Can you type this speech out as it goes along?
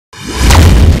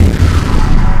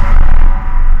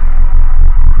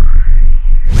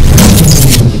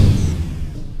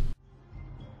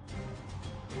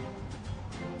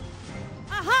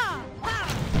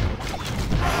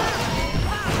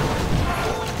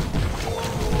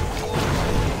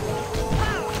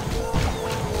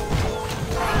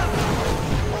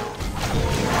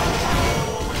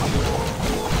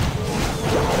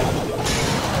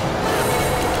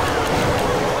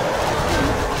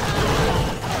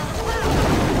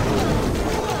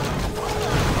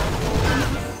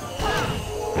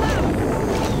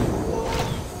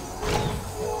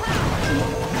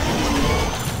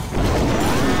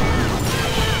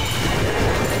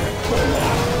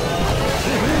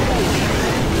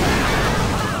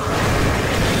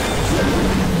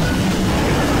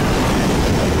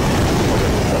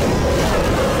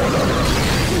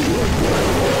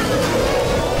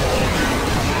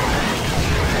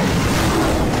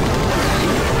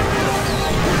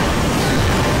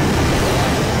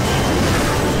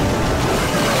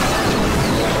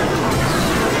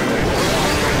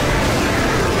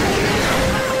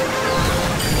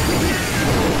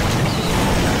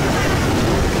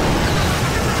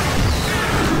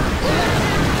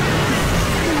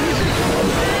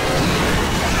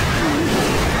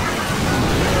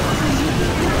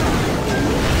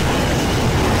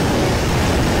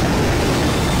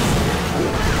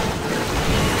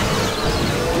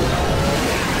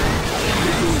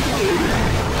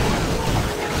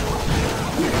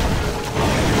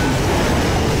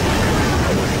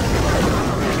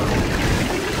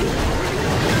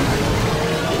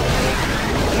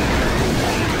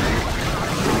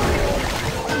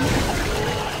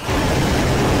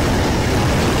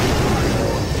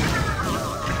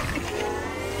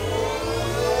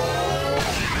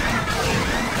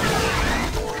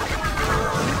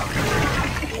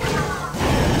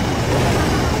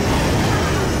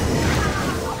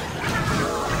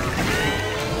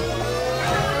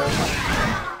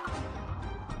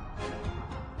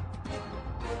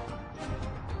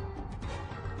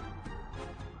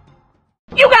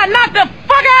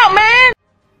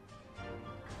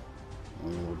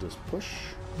just push.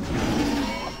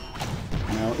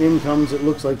 Now in comes, it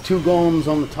looks like 2 golems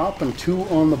on the top and 2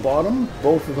 on the bottom.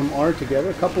 Both of them are together.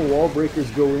 A couple wall breakers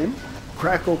go in,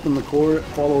 crack open the core,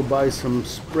 followed by some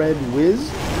spread whiz.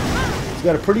 He's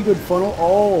got a pretty good funnel.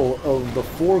 All of the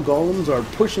 4 golems are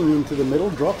pushing into the middle,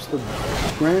 drops the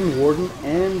Grand Warden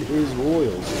and his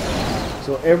royals.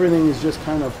 So everything is just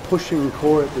kind of pushing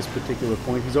core at this particular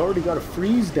point. He's already got a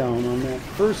freeze down on that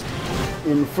first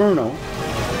Inferno.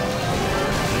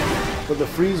 But the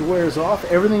freeze wears off.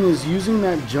 Everything is using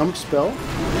that jump spell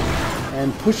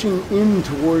and pushing in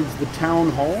towards the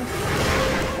town hall.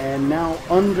 And now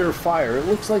under fire. It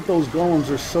looks like those golems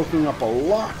are soaking up a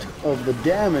lot of the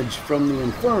damage from the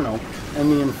Inferno,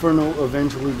 and the Inferno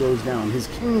eventually goes down. His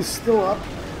king is still up,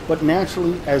 but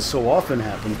naturally, as so often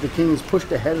happens, the king is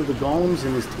pushed ahead of the golems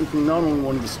and is taking not only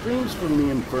one of the streams from the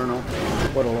Inferno,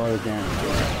 but a lot of damage.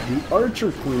 The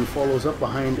Archer Queen follows up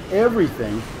behind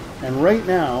everything, and right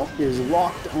now is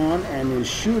locked on and is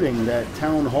shooting that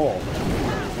town hall.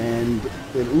 And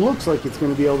it looks like it's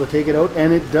going to be able to take it out,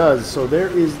 and it does. So there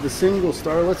is the single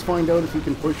star. Let's find out if he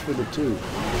can push for the 2.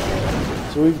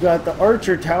 So we've got the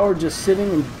Archer Tower just sitting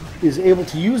and is able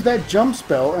to use that jump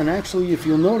spell, and actually, if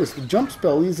you'll notice, the jump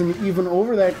spell isn't even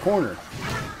over that corner,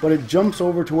 but it jumps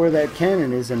over to where that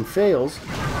cannon is and fails.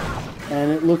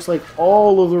 And it looks like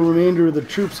all of the remainder of the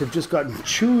troops have just gotten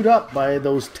chewed up by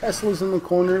those Teslas in the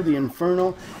corner, the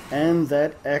Inferno, and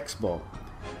that X-Bow.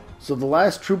 So the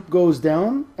last troop goes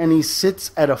down, and he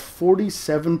sits at a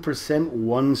 47%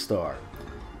 1-star.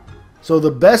 So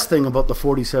the best thing about the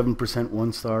 47%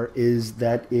 1-star is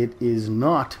that it is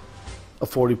not a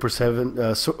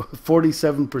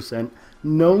 47%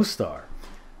 no-star.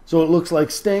 So it looks like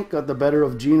Stank got the better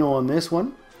of Gino on this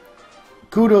one.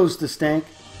 Kudos to Stank.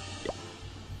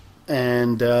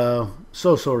 And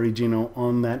so sorry, Gino,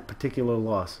 on that particular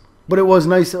loss. But it was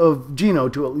nice of Gino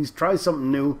to at least try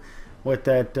something new with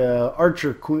that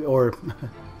Archer Queen, or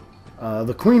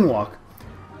the Queen Walk.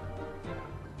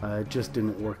 It just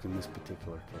didn't work in this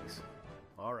particular case.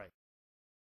 All right.